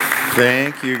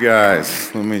Thank you,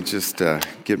 guys. Let me just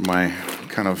get my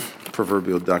kind of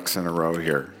proverbial ducks in a row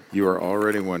here. You are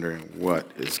already wondering what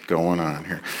is going on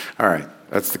here. All right,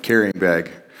 that's the carrying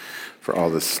bag for all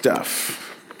this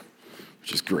stuff,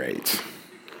 which is great.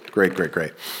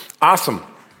 Great. Awesome.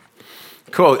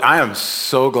 Cool. I am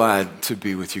so glad to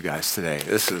be with you guys today.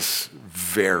 This is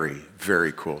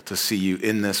very cool to see you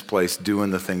in this place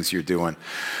doing the things you're doing,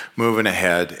 moving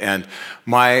ahead. And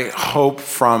my hope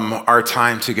from our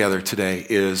time together today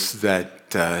is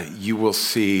that you will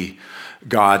see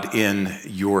God in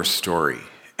your story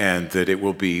and that it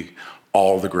will be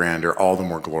all the grander, all the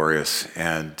more glorious,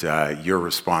 and your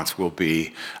response will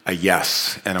be a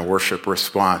yes and a worship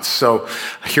response. So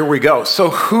here we go. So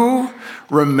who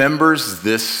remembers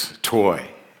this toy?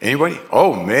 Anybody?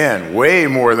 Oh man, way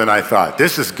more than I thought.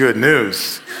 This is good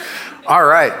news. All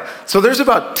right, so there's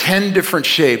about 10 different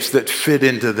shapes that fit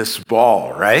into this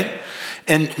ball, right?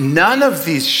 And none of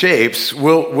these shapes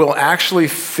will actually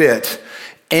fit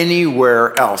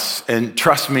anywhere else. And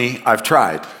trust me, I've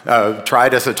tried.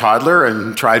 Tried as a toddler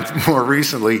and tried more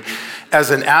recently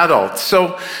as an adult.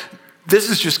 So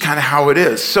this is just kind of how it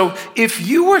is. So if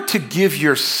you were to give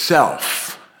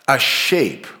yourself a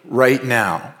shape right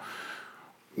now,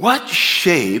 what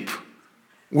shape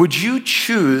would you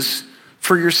choose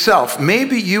for yourself?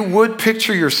 Maybe you would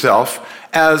picture yourself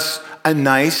as a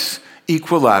nice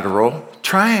equilateral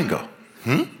triangle.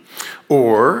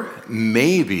 Or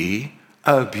maybe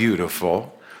a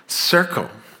beautiful circle.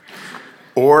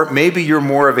 Or maybe you're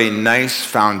more of a nice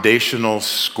foundational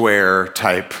square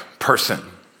type person.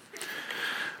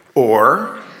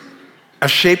 Or a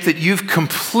shape that you've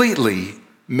completely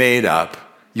made up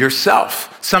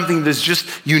yourself, something that's just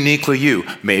uniquely you.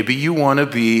 Maybe you want to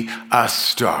be a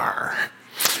star.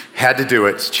 Had to do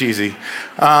it, it's cheesy.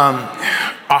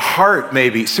 A heart,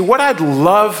 maybe. So what I'd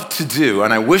love to do,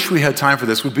 and I wish we had time for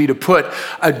this, would be to put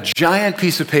a giant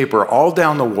piece of paper all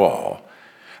down the wall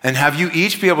and have you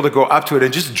each be able to go up to it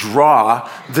and just draw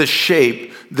the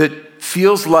shape that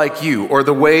feels like you or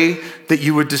the way that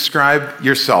you would describe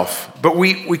yourself. But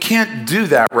we can't do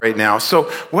that right now. So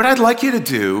what I'd like you to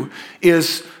do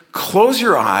is close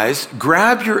your eyes,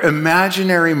 grab your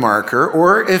imaginary marker,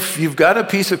 or if you've got a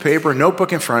piece of paper, a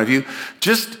notebook in front of you,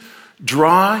 just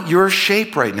draw your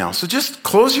shape right now. So just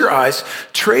close your eyes,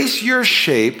 trace your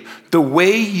shape the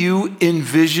way you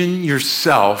envision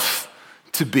yourself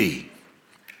to be.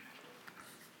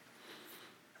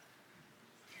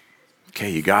 Okay,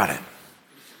 you got it.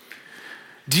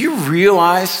 Do you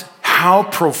realize how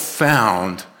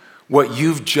profound what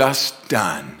you've just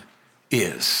done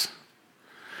is?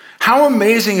 How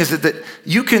amazing is it that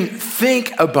you can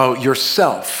think about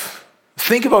yourself,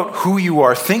 think about who you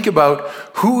are, think about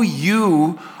who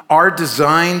you are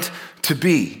designed to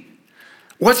be.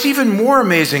 What's even more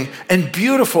amazing and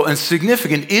beautiful and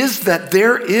significant is that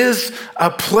there is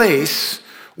a place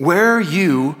where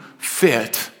you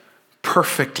fit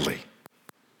perfectly.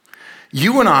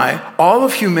 You and I, all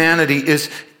of humanity is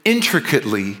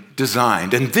intricately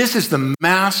designed, and this is the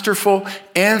masterful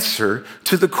answer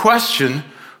to the question,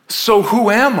 so who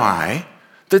am I,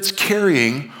 that's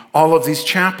carrying all of these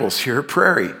chapels here at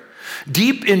Prairie?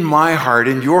 Deep in my heart,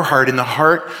 in your heart, in the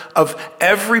heart of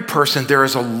every person, there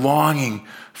is a longing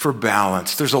for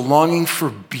balance. There's a longing for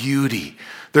beauty.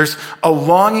 There's a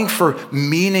longing for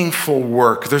meaningful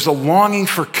work. There's a longing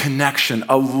for connection,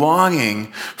 a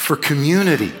longing for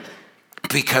community,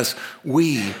 because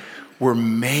we were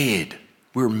made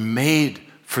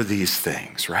for these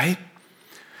things, right?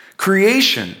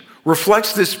 Creation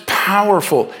reflects this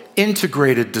powerful,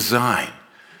 integrated design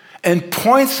and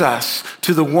points us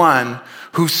to the one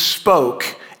who spoke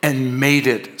and made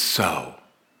it so,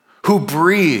 who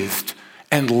breathed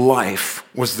and life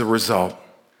was the result.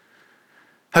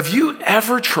 Have you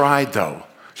ever tried, though,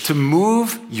 to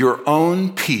move your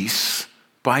own piece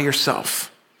by yourself?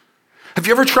 Have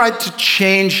you ever tried to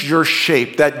change your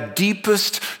shape, that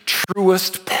deepest,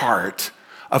 truest part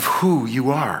of who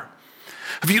you are?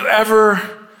 Have you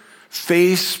ever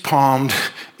face-palmed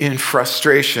in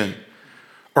frustration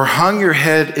or hung your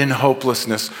head in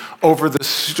hopelessness over the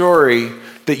story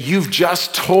that you've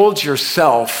just told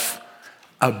yourself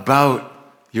about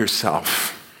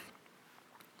yourself?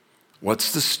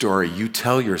 What's the story you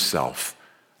tell yourself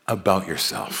about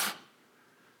yourself?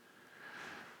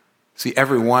 See,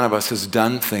 every one of us has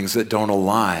done things that don't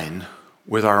align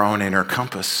with our own inner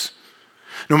compass.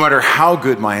 No matter how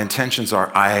good my intentions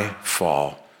are, I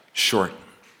fall short.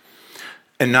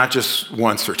 And not just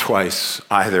once or twice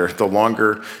either. The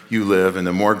longer you live and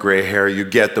the more gray hair you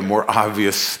get, the more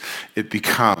obvious it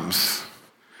becomes.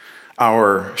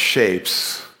 Our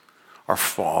shapes are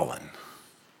fallen.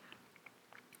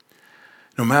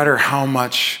 no matter how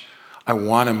much I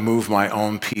want to move my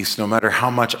own piece, no matter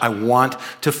how much I want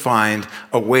to find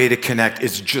a way to connect,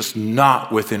 it's just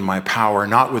not within my power,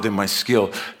 not within my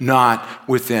skill, not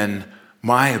within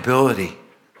my ability.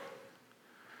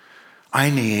 I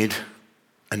need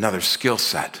another skill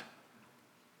set,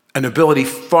 an ability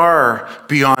far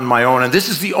beyond my own. And this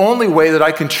is the only way that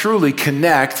I can truly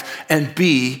connect and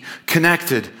be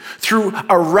connected, through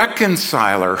a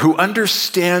reconciler who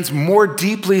understands more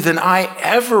deeply than I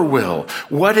ever will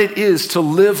what it is to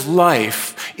live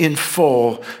life in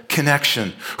full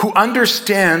connection, who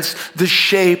understands the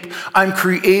shape I'm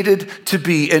created to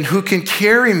be, and who can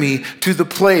carry me to the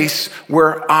place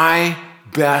where I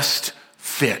best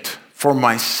fit for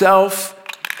myself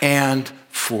and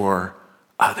for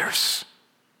others.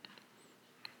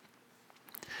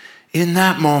 In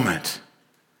that moment,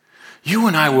 you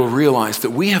and I will realize that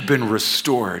we have been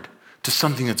restored to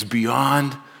something that's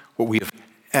beyond what we have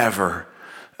ever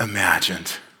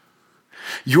imagined.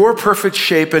 Your perfect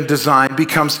shape and design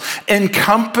becomes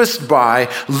encompassed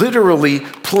by, literally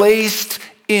placed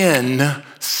in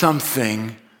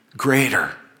something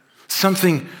greater,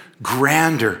 something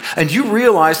grander. And you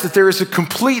realize that there is a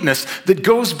completeness that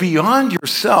goes beyond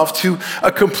yourself to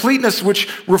a completeness which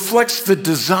reflects the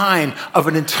design of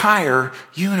an entire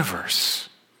universe.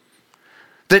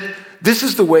 That this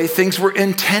is the way things were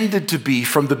intended to be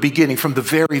from the beginning, from the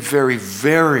very, very,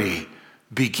 very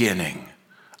beginning.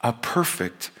 A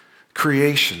perfect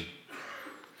creation.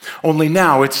 Only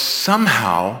now it's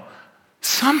somehow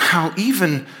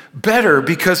even better,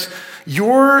 because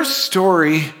your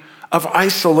story of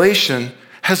isolation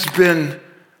has been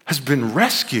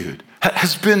rescued,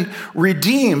 has been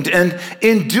redeemed. And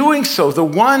in doing so, the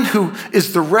one who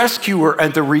is the rescuer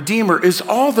and the redeemer is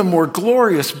all the more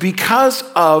glorious because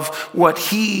of what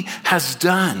he has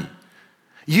done.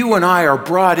 You and I are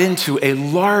brought into a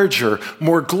larger,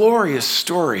 more glorious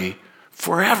story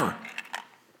forever.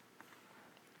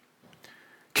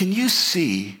 Can you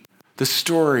see the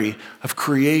story of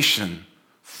creation,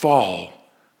 fall,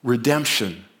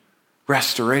 redemption,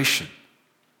 restoration?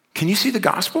 Can you see the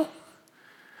gospel?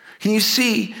 Can you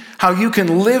see how you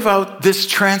can live out this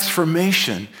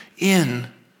transformation in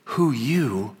who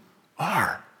you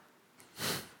are?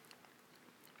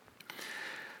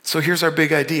 So here's our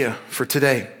big idea for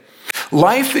today.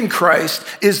 Life in Christ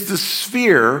is the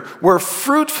sphere where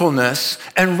fruitfulness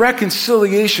and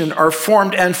reconciliation are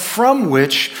formed and from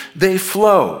which they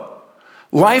flow.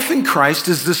 Life in Christ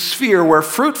is the sphere where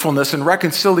fruitfulness and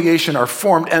reconciliation are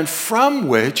formed and from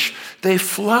which they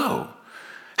flow.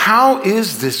 How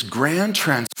is this grand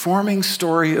transforming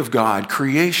story of God,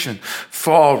 creation,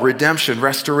 fall, redemption,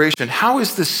 restoration, how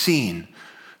is this seen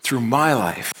through my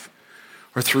life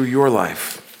or through your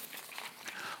life?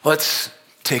 Let's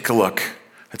take a look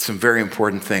at some very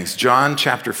important things. John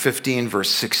chapter 15,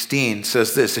 verse 16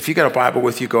 says this. If you got a Bible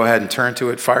with you, go ahead and turn to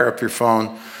it. Fire up your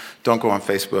phone. Don't go on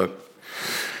Facebook.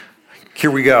 Here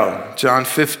we go. John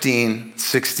 15,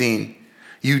 16.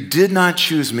 You did not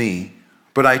choose me,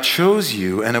 but I chose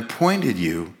you and appointed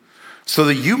you so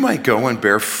that you might go and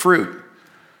bear fruit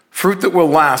that will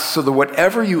last, so that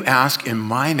whatever you ask in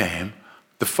my name,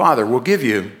 the Father will give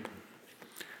you.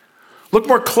 Look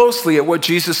more closely at what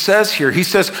Jesus says here. He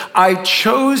says, I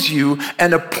chose you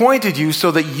and appointed you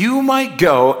so that you might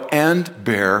go and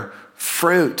bear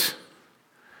fruit.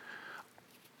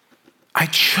 I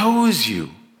chose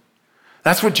you.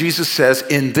 That's what Jesus says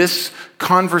in this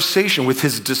conversation with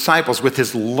his disciples, with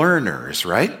his learners,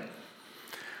 right?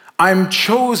 I'm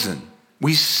chosen.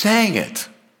 We sang it.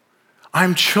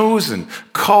 I'm chosen,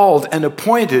 called, and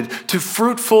appointed to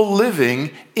fruitful living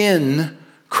in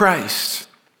Christ.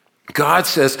 God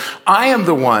says, I am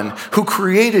the one who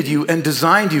created you and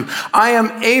designed you. I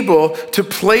am able to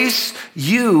place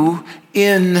you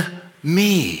in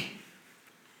me.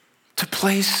 To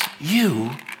place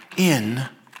you in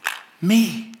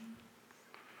me.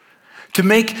 To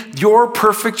make your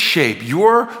perfect shape,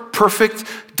 your perfect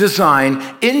design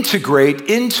integrate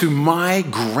into my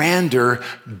grander,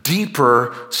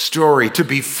 deeper story. To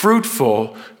be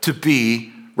fruitful, to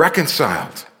be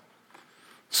reconciled.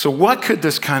 So what could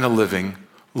this kind of living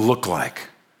look like?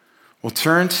 We'll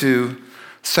turn to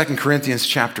 2 Corinthians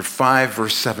chapter 5,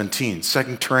 verse 17.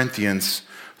 2 Corinthians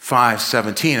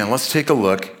 5:17, and let's take a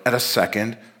look at a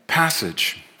second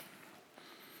passage.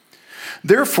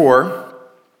 Therefore,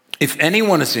 if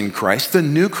anyone is in Christ, the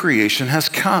new creation has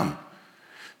come.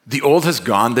 The old has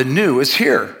gone, the new is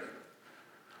here.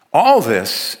 All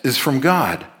this is from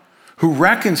God, who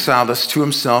reconciled us to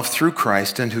himself through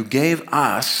Christ and who gave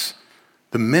us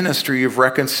the ministry of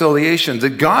reconciliation.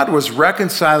 That God was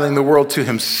reconciling the world to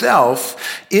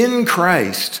himself in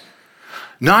Christ,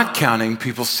 not counting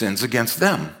people's sins against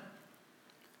them.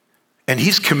 And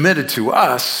he's committed to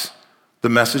us the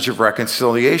message of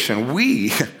reconciliation.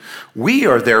 We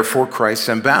are therefore Christ's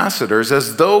ambassadors,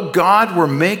 as though God were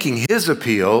making his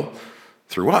appeal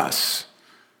through us.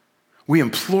 We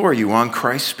implore you on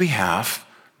Christ's behalf,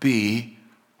 be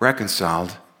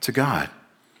reconciled to God.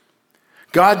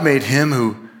 God made him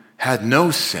who had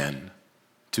no sin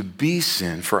to be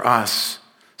sin for us,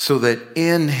 so that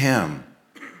in him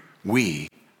we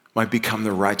might become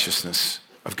the righteousness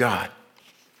of God.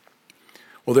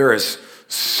 Well, there is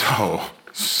so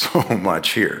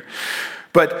much here.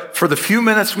 But for the few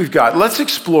minutes we've got, let's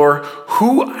explore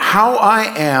how I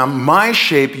am, my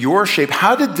shape, your shape.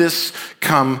 How did this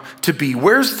come to be?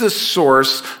 Where's the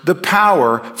source, the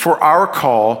power for our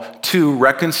call to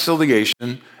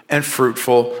reconciliation and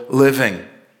fruitful living?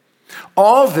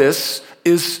 All this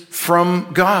is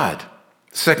from God.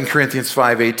 2 Corinthians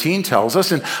 5:18 tells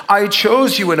us, and I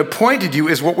chose you and appointed you,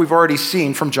 is what we've already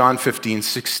seen from John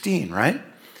 15:16, right?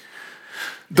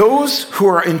 Those who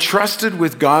are entrusted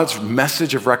with God's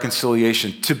message of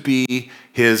reconciliation to be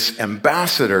his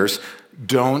ambassadors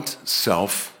don't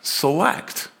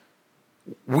self-select.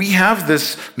 We have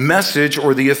this message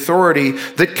or the authority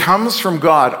that comes from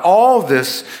God. All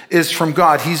this is from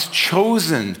God. He's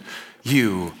chosen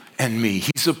you and me.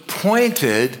 He's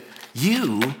appointed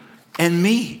you and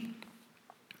me.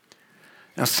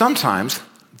 Now, sometimes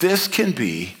this can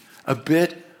be a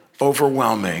bit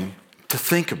overwhelming to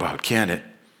think about, can't it?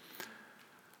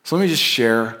 So let me just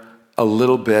share a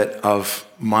little bit of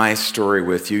my story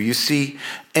with you. You see,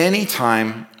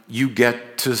 anytime you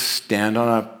get to stand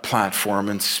on a platform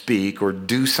and speak or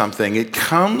do something, it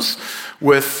comes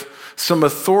with some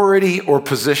authority or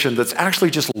position that's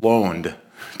actually just loaned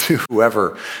to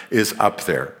whoever is up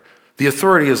there. The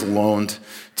authority is loaned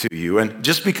to you. And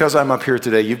just because I'm up here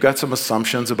today, you've got some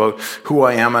assumptions about who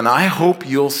I am, and I hope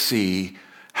you'll see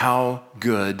how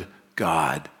good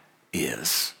God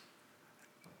is.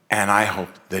 And I hope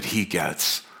that he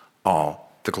gets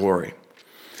all the glory.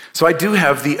 So I do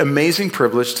have the amazing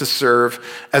privilege to serve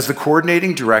as the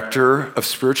coordinating director of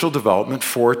spiritual development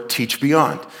for Teach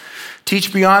Beyond.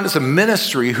 Teach Beyond is a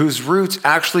ministry whose roots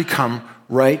actually come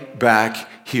right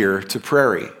back here to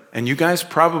Prairie. And you guys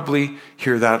probably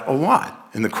hear that a lot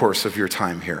in the course of your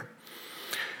time here.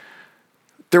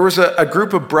 There was a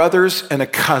group of brothers and a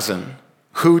cousin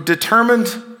who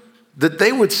determined that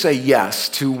they would say yes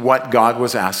to what God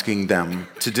was asking them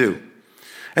to do.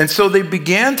 And so they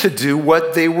began to do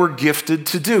what they were gifted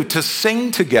to do, to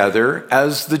sing together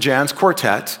as the Jan's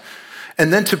Quartet,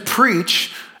 and then to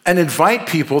preach and invite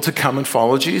people to come and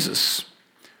follow Jesus.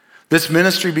 This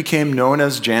ministry became known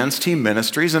as Jan's Team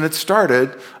Ministries, and it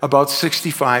started about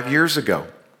 65 years ago.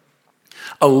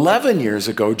 11 years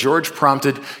ago, George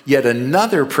prompted yet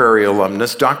another Prairie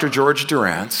alumnus, Dr. George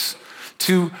Durrance,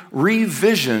 to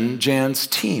revision Jan's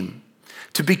team,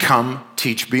 to become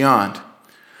Teach Beyond.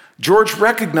 George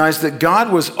recognized that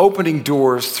God was opening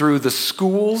doors through the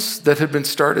schools that had been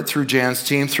started through Jan's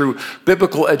team, through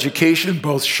biblical education,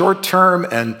 both short-term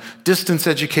and distance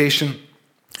education,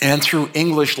 and through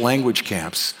English language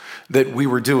camps that we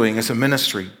were doing as a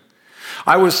ministry.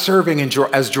 I was serving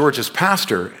as George's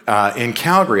pastor in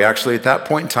Calgary, actually, at that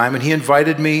point in time, and he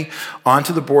invited me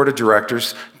onto the board of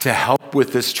directors to help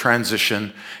with this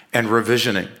transition and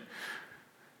revisioning.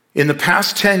 In the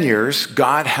past 10 years,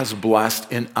 God has blessed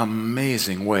in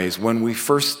amazing ways. When we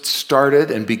first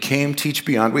started and became Teach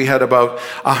Beyond, we had about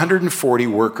 140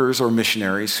 workers or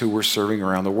missionaries who were serving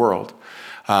around the world.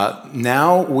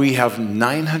 Now we have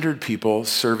 900 people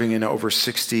serving in over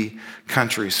 60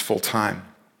 countries full-time.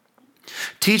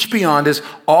 Teach Beyond is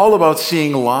all about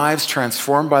seeing lives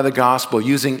transformed by the gospel,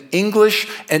 using English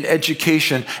and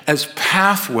education as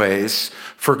pathways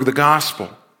for the gospel.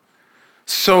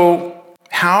 So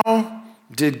how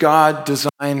did God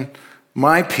design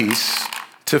my piece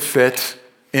to fit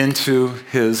into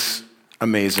his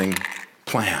amazing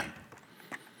plan?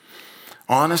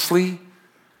 Honestly,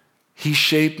 he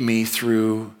shaped me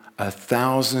through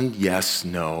 1,000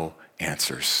 yes-no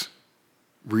answers.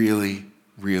 Really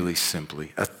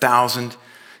simply, 1,000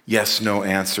 yes-no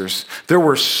answers. There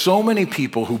were so many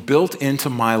people who built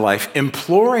into my life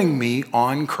imploring me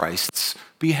on Christ's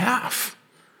behalf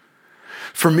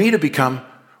for me to become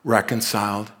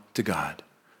reconciled to God,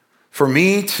 for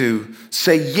me to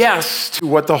say yes to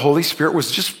what the Holy Spirit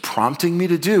was just prompting me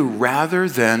to do rather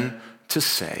than to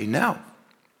say no.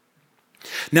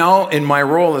 Now, in my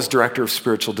role as Director of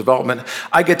Spiritual Development,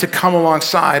 I get to come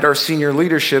alongside our senior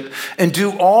leadership and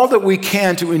do all that we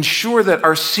can to ensure that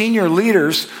our senior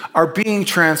leaders are being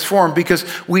transformed, because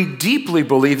we deeply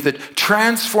believe that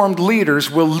transformed leaders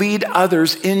will lead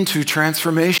others into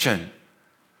transformation.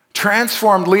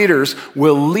 Transformed leaders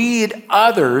will lead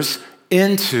others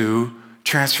into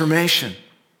transformation.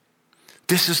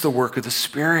 This is the work of the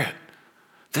Spirit.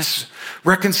 This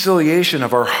reconciliation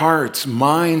of our hearts,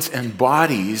 minds, and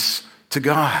bodies to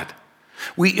God.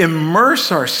 We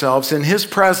immerse ourselves in His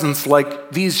presence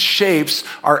like these shapes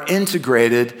are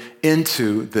integrated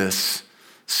into this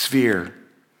sphere.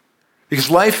 Because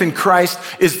life in Christ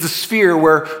is the sphere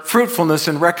where fruitfulness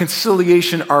and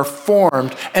reconciliation are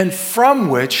formed and from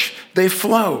which they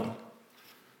flow.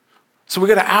 So we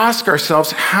got to ask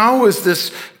ourselves, how is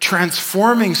this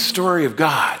transforming story of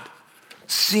God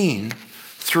seen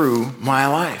through my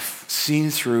life, seen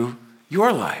through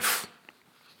your life?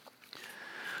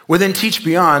 Within Teach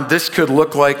Beyond, this could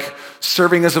look like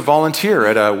serving as a volunteer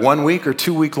at a 1 week or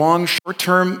 2 week long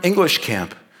short-term English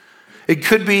camp. It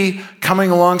could be coming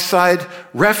alongside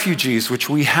refugees, which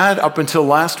we had up until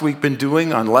last week been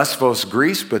doing on Lesvos,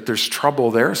 Greece, but there's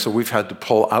trouble there, so we've had to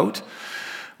pull out.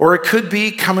 Or it could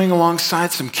be coming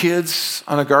alongside some kids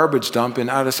on a garbage dump in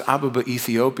Addis Ababa,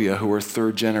 Ethiopia, who are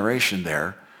third generation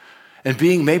there, and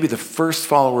being maybe the first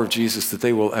follower of Jesus that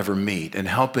they will ever meet, and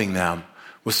helping them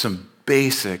with some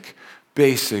basic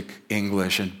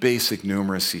English and basic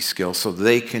numeracy skills so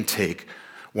they can take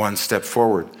one step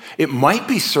forward. It might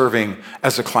be serving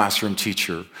as a classroom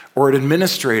teacher or an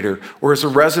administrator or as a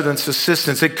residence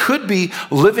assistant. It could be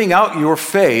living out your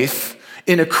faith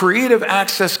in a creative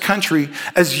access country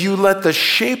as you let the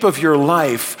shape of your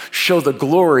life show the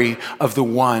glory of the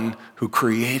one who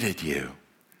created you.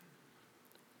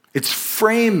 It's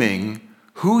framing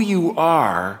who you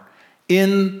are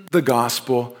in the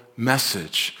gospel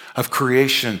message of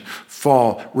creation,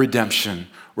 fall, redemption,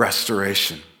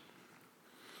 restoration.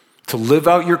 To live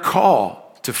out your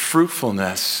call to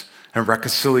fruitfulness and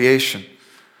reconciliation.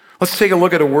 Let's take a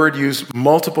look at a word used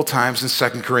multiple times in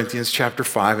 2 Corinthians chapter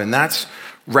 5, and that's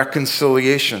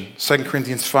reconciliation. 2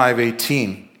 Corinthians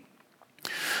 5:18.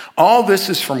 All this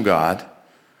is from God,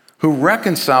 who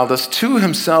reconciled us to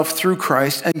himself through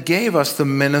Christ and gave us the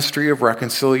ministry of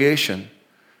reconciliation.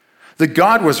 That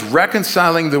God was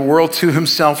reconciling the world to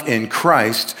himself in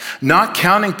Christ, not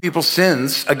counting people's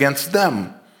sins against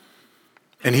them.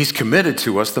 And he's committed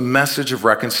to us the message of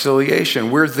reconciliation.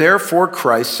 We're therefore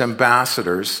Christ's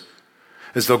ambassadors.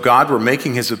 As though God were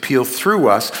making his appeal through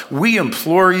us, we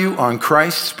implore you on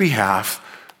Christ's behalf,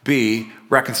 be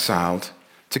reconciled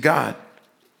to God.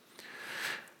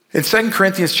 In 2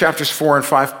 Corinthians chapters 4 and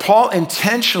 5, Paul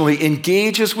intentionally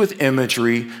engages with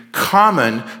imagery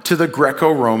common to the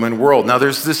Greco-Roman world. Now,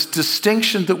 there's this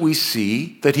distinction that we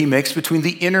see that he makes between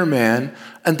the inner man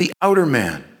and the outer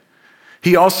man.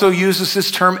 He also uses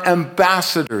this term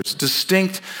ambassadors,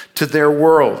 distinct to their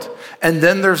world. And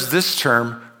then there's this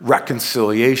term,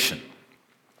 reconciliation.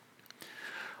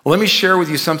 Let me share with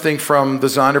you something from the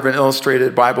Zondervan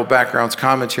Illustrated Bible Backgrounds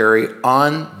commentary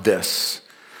on this.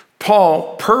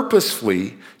 Paul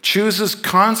purposefully chooses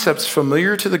concepts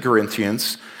familiar to the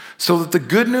Corinthians so that the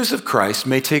good news of Christ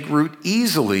may take root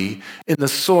easily in the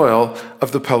soil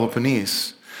of the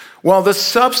Peloponnese. While the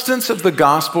substance of the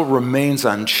gospel remains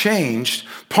unchanged,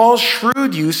 Paul's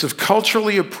shrewd use of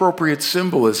culturally appropriate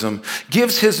symbolism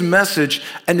gives his message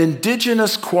an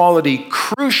indigenous quality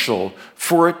crucial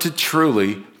for it to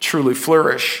truly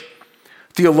flourish.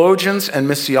 Theologians and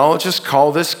missiologists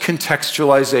call this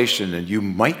contextualization, and you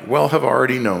might well have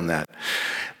already known that.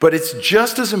 But it's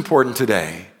just as important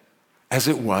today as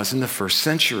it was in the first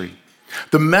century.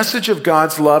 The message of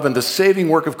God's love and the saving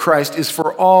work of Christ is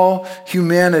for all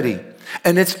humanity.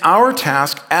 And it's our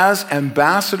task as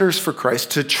ambassadors for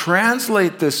Christ to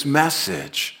translate this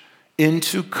message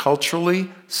into culturally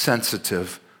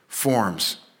sensitive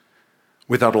forms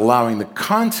without allowing the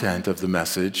content of the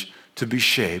message to be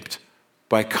shaped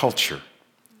by culture.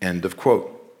 End of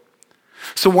quote.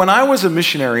 So when I was a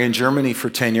missionary in Germany for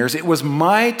 10 years, it was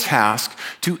my task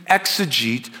to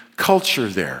exegete culture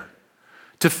there,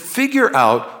 to figure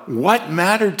out what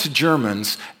mattered to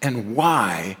Germans and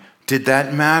why did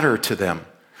that matter to them,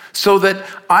 so that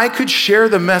I could share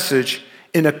the message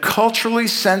in a culturally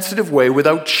sensitive way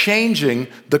without changing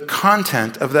the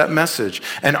content of that message.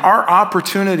 And our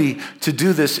opportunity to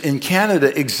do this in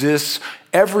Canada exists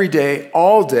every day,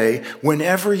 all day,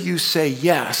 whenever you say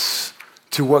yes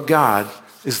to what God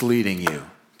is leading you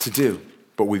to do.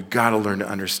 But we've got to learn to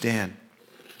understand.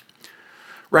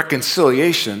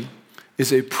 Reconciliation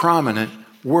is a prominent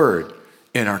word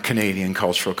in our Canadian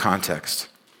cultural context.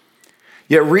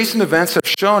 Yet recent events have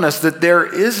shown us that there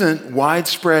isn't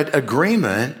widespread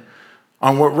agreement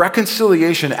on what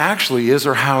reconciliation actually is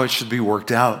or how it should be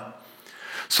worked out.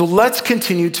 So let's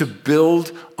continue to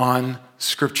build on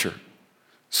Scripture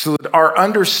so that our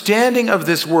understanding of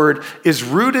this word is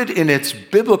rooted in its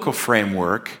biblical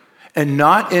framework and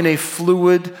not in a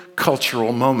fluid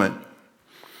cultural moment.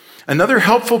 Another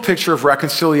helpful picture of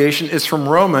reconciliation is from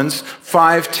Romans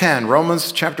 5:10.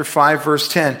 Romans chapter 5, verse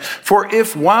 10. For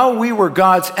if while we were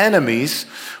God's enemies,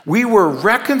 we were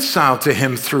reconciled to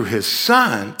him through his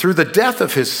Son, through the death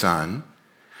of his Son,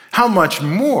 how much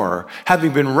more,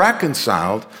 having been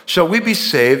reconciled, shall we be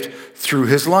saved through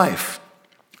his life?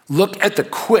 Look at the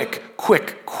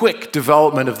quick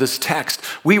development of this text.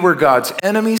 We were God's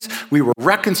enemies. We were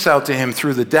reconciled to him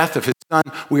through the death of his Son.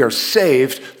 We are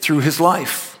saved through his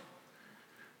life.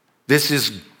 This is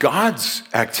God's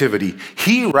activity.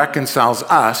 He reconciles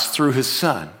us through his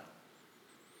Son.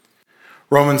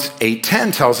 Romans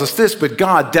 8:10 tells us this, but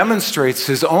God demonstrates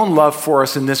his own love for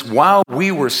us in this: while we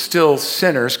were still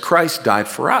sinners, Christ died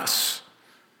for us.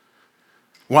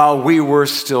 While we were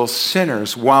still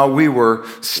sinners, while we were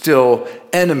still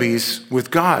enemies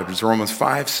with God, as Romans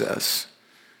 5 says.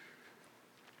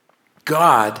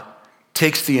 God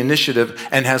takes the initiative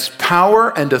and has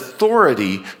power and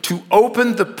authority to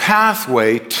open the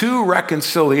pathway to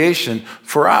reconciliation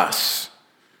for us.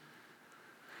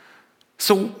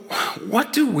 So,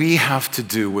 what do we have to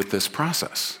do with this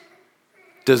process?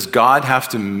 Does God have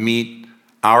to meet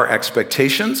our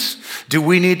expectations? Do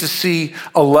we need to see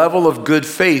a level of good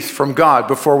faith from God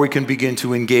before we can begin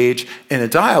to engage in a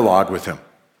dialogue with him?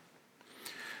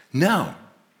 No.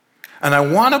 And I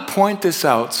want to point this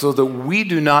out so that we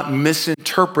do not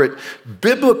misinterpret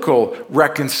biblical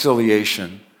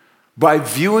reconciliation by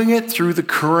viewing it through the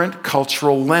current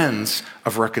cultural lens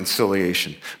of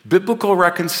reconciliation. Biblical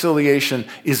reconciliation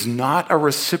is not a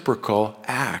reciprocal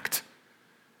act.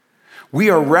 We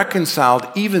are reconciled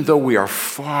even though we are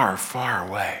far, far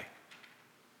away,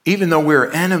 even though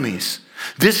we're enemies.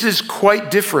 This is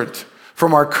quite different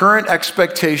from our current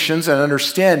expectations and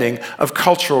understanding of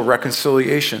cultural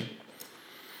reconciliation.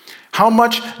 How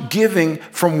much giving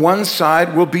from one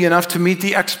side will be enough to meet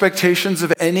the expectations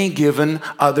of any given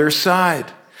other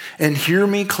side? And hear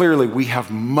me clearly, we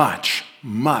have much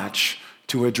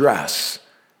to address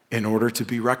in order to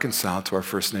be reconciled to our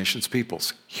First Nations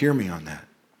peoples. Hear me on that.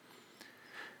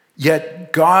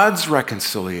 Yet God's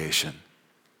reconciliation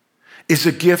is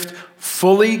a gift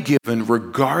fully given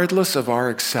regardless of our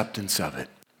acceptance of it.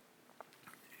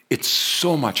 It's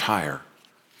so much higher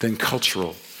than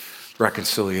cultural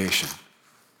reconciliation,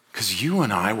 because you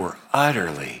and I were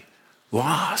utterly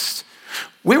lost.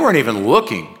 We weren't even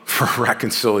looking for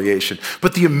reconciliation,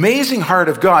 but the amazing heart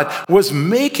of God was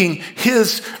making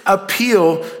his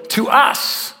appeal to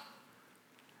us.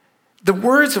 The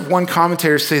words of one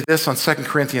commentator say this on 2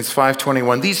 Corinthians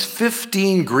 5:21. These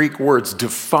 15 Greek words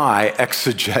defy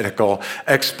exegetical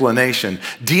explanation,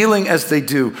 dealing as they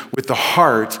do with the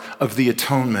heart of the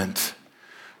atonement.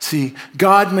 See,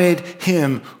 God made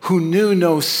him who knew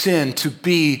no sin to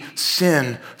be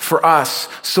sin for us,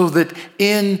 so that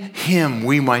in him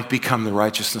we might become the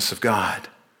righteousness of God.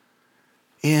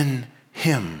 In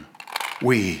him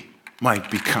we might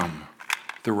become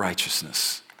the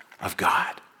righteousness of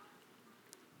God.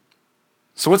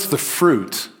 So what's the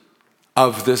fruit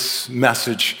of this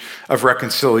message of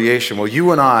reconciliation? Well,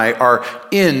 you and I are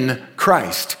in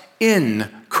Christ,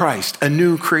 a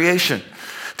new creation.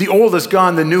 The old is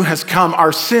gone, the new has come.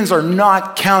 Our sins are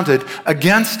not counted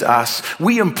against us.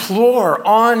 We implore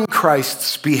on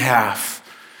Christ's behalf.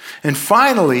 And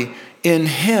finally, in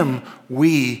him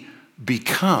we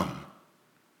become.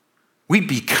 We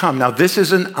become. Now, this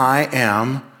is an I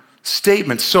am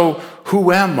statement. So,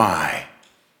 who am I?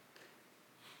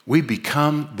 We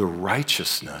become the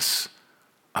righteousness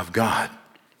of God.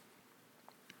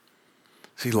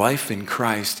 See, life in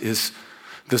Christ is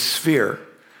the sphere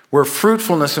where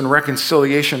fruitfulness and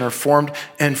reconciliation are formed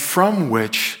and from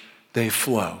which they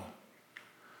flow.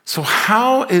 So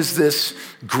how is this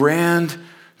grand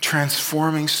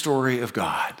transforming story of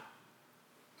God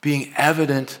being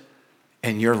evident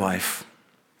in your life?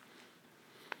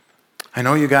 I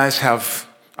know you guys have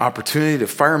opportunity to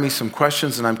fire me some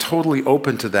questions, and I'm totally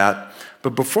open to that. But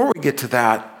before we get to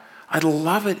that, I'd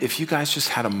love it if you guys just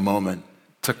had a moment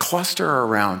to cluster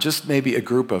around, just maybe a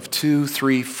group of 2,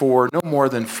 3, 4, no more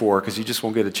than 4, because you just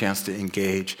won't get a chance to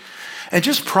engage, and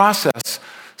just process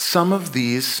some of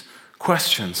these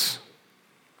questions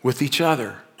with each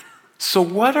other. So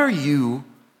what are you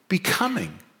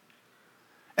becoming?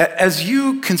 As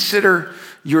you consider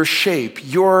your shape,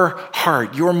 your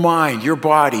heart, your mind, your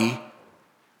body,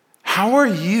 How are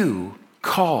you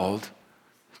called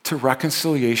to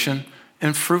reconciliation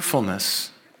and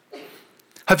fruitfulness?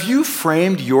 Have you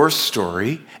framed your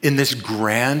story in this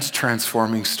grand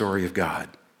transforming story of God?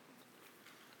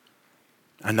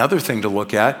 Another thing to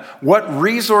look at, what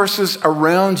resources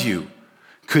around you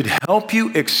could help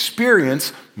you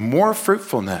experience more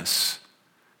fruitfulness,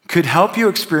 could help you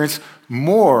experience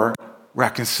more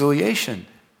reconciliation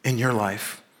in your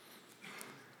life?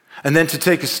 And then to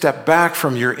take a step back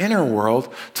from your inner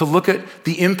world to look at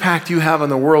the impact you have on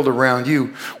the world around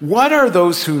you. What are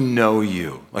those who know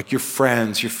you, like your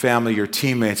friends, your family, your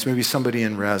teammates, maybe somebody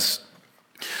in res?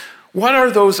 What are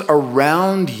those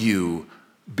around you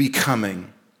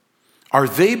becoming? Are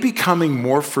they becoming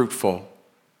more fruitful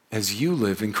as you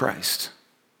live in Christ?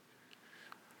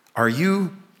 Are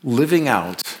you living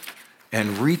out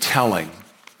and retelling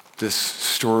this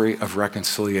story of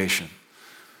reconciliation?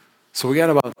 So we got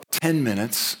about 10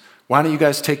 minutes. Why don't you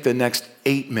guys take the next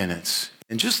 8 minutes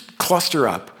and just cluster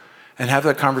up and have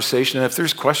that conversation? And if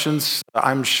there's questions,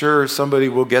 I'm sure somebody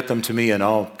will get them to me and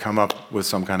I'll come up with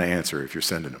some kind of answer if you're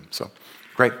sending them. So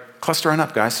great. Cluster on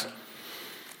up, guys.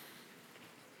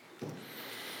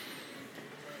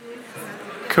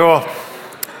 Cool.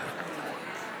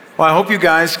 Well, I hope you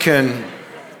guys can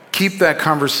keep that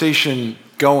conversation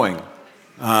going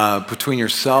between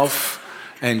yourself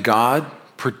and God,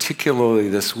 particularly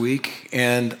this week,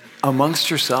 and amongst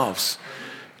yourselves.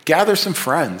 Gather some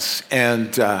friends.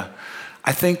 And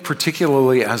I think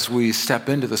particularly as we step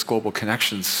into this Global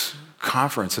Connections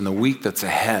conference in the week that's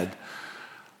ahead,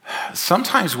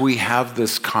 sometimes we have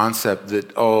this concept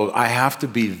that, I have to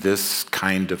be this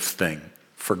kind of thing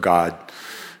for God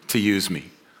to use me.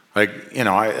 Like,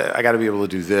 I got to be able to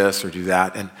do this or do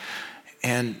that.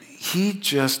 And he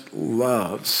just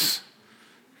loves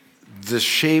the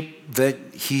shape that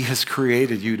he has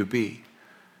created you to be.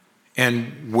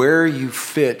 And where you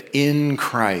fit in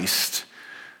Christ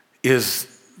is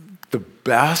the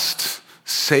best,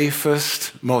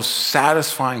 safest, most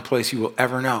satisfying place you will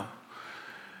ever know.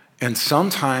 And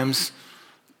sometimes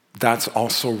that's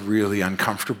also really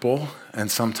uncomfortable, and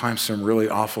sometimes some really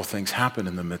awful things happen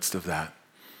in the midst of that.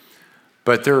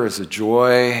 But there is a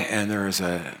joy and there is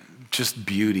a just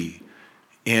beauty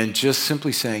in just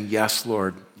simply saying, yes,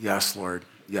 Lord, yes, Lord,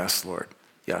 yes, Lord,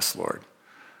 yes, Lord.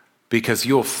 Because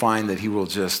you'll find that he will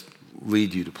just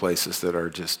lead you to places that are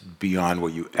just beyond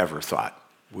what you ever thought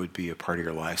would be a part of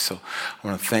your life. So I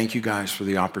want to thank you guys for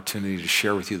the opportunity to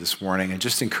share with you this morning and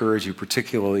just encourage you,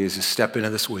 particularly as you step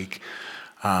into this week,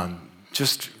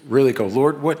 just really go,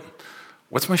 Lord,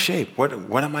 what's my shape?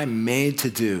 What am I made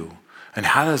to do? And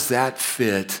how does that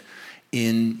fit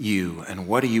in you? And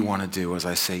what do you want to do as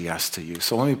I say yes to you?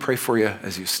 So let me pray for you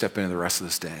as you step into the rest of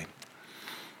this day.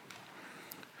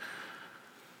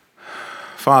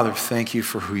 Father, thank you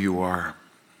for who you are.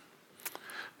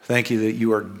 Thank you that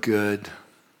you are good.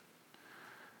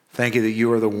 Thank you that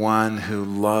you are the one who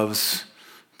loves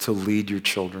to lead your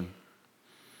children.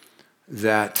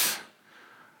 That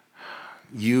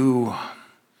you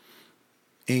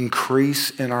increase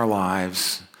in our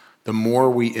lives the more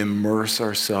we immerse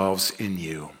ourselves in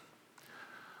you.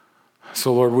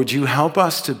 So, Lord, would you help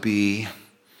us to be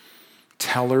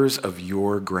tellers of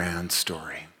your grand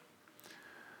story?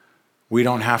 We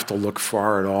don't have to look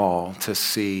far at all to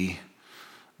see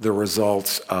the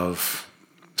results of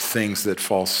things that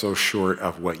fall so short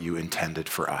of what you intended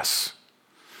for us.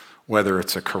 Whether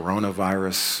it's a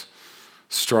coronavirus,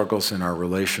 struggles in our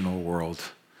relational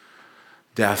world,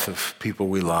 death of people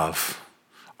we love,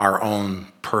 our own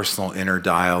personal inner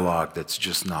dialogue that's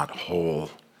just not whole.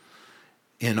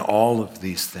 In all of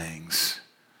these things,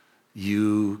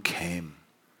 you came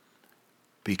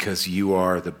because you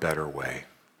are the better way.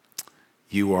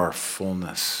 You are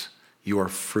fullness. You are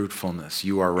fruitfulness.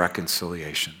 You are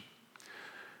reconciliation.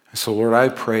 And so, Lord, I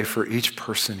pray for each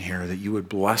person here that you would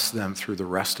bless them through the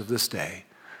rest of this day,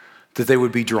 that they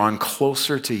would be drawn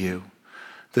closer to you,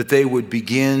 that they would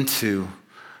begin to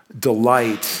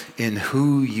delight in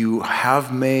who you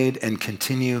have made and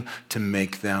continue to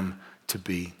make them to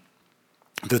be.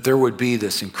 That there would be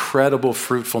this incredible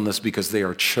fruitfulness because they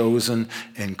are chosen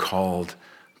and called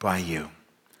by you.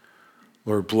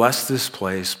 Lord, bless this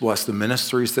place, bless the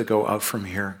ministries that go out from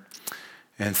here,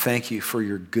 and thank you for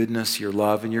your goodness, your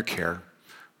love, and your care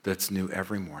that's new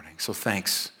every morning. So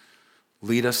thanks.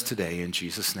 Lead us today. In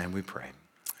Jesus' name we pray.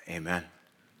 Amen.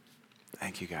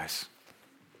 Thank you, guys.